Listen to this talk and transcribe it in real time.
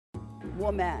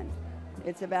woman.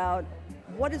 It's about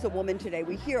what is a woman today.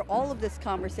 We hear all of this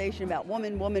conversation about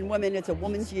woman, woman, women. It's a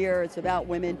woman's year. It's about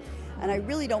women. And I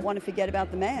really don't want to forget about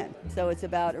the man. So it's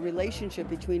about a relationship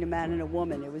between a man and a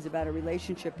woman. It was about a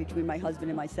relationship between my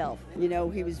husband and myself. You know,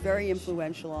 he was very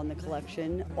influential on the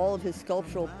collection. All of his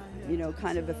sculptural,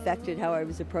 kind of affected how I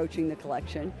was approaching the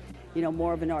collection.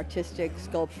 More of an artistic,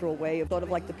 sculptural way, sort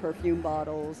of like the perfume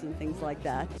bottles and things like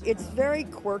that. It's very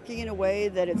quirky in a way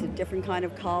that it's a different kind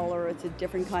of collar, it's a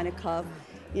different kind of cuff.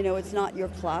 It's not your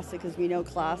classic, as we know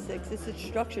classics. It's a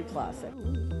structured classic.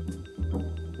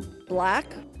 Black,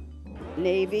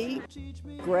 navy,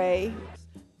 gray,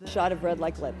 shot of red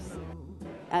like lips,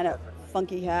 and a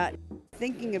funky hat.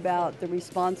 Thinking about the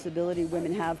responsibility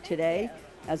women have today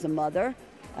as a mother,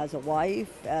 as a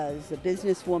wife, as a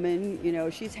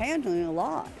businesswoman, she's handling a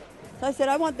lot. So I said,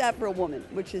 I want that for a woman,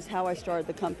 which is how I started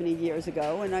the company years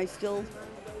ago, and I still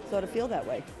sort of feel that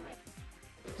way.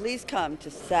 Please come to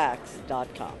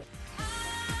Saks.com.